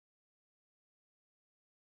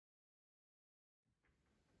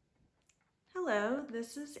Hello,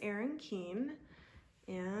 this is Erin Keane,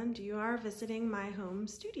 and you are visiting my home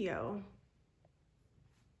studio.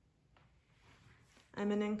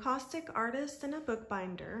 I'm an encaustic artist and a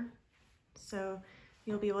bookbinder, so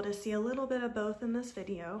you'll be able to see a little bit of both in this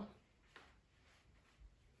video.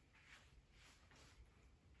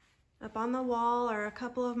 Up on the wall are a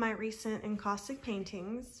couple of my recent encaustic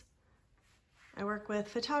paintings. I work with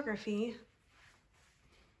photography,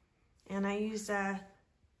 and I use a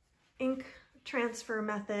ink transfer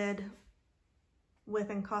method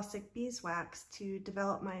with encaustic beeswax to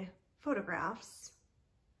develop my photographs.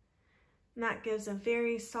 And that gives a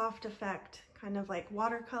very soft effect, kind of like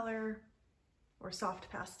watercolor or soft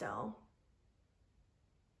pastel.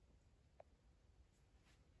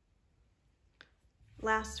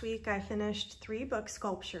 Last week I finished 3 book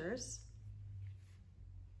sculptures.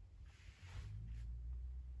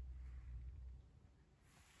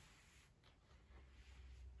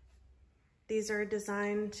 These are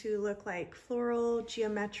designed to look like floral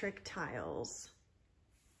geometric tiles.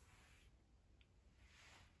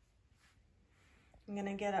 I'm going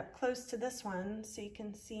to get up close to this one so you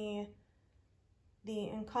can see the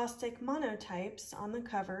encaustic monotypes on the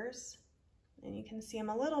covers, and you can see them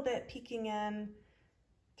a little bit peeking in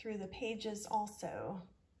through the pages also.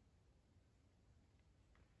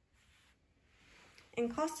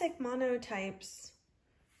 Encaustic monotypes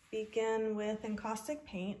begin with encaustic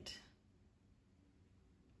paint,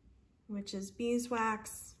 which is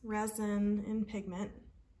beeswax, resin, and pigment.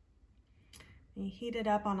 You heat it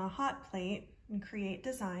up on a hot plate and create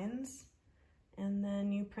designs, and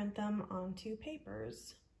then you print them onto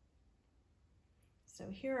papers. So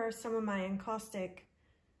here are some of my encaustic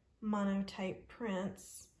monotype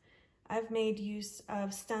prints. I've made use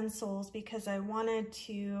of stencils because I wanted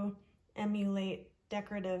to emulate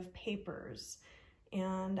decorative papers,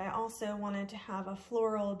 and I also wanted to have a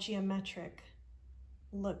floral geometric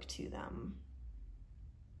look to them.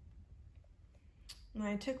 And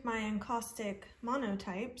I took my encaustic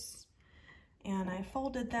monotypes and I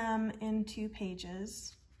folded them into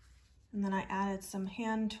pages, and then I added some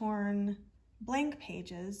hand-torn blank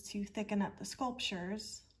pages to thicken up the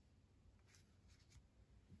sculptures.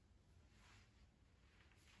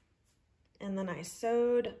 And then I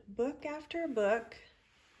sewed book after book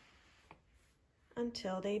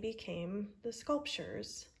until they became the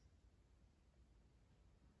sculptures.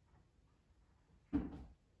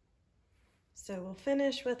 So we'll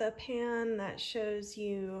finish with a pan that shows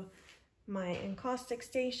you my encaustic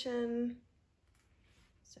station.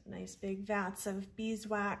 So nice big vats of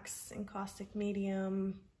beeswax, encaustic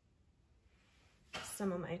medium,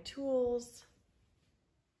 some of my tools.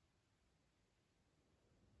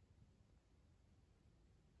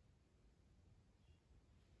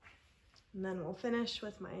 And then we'll finish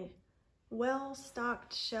with my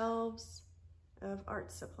well-stocked shelves of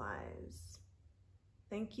art supplies.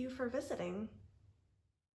 Thank you for visiting.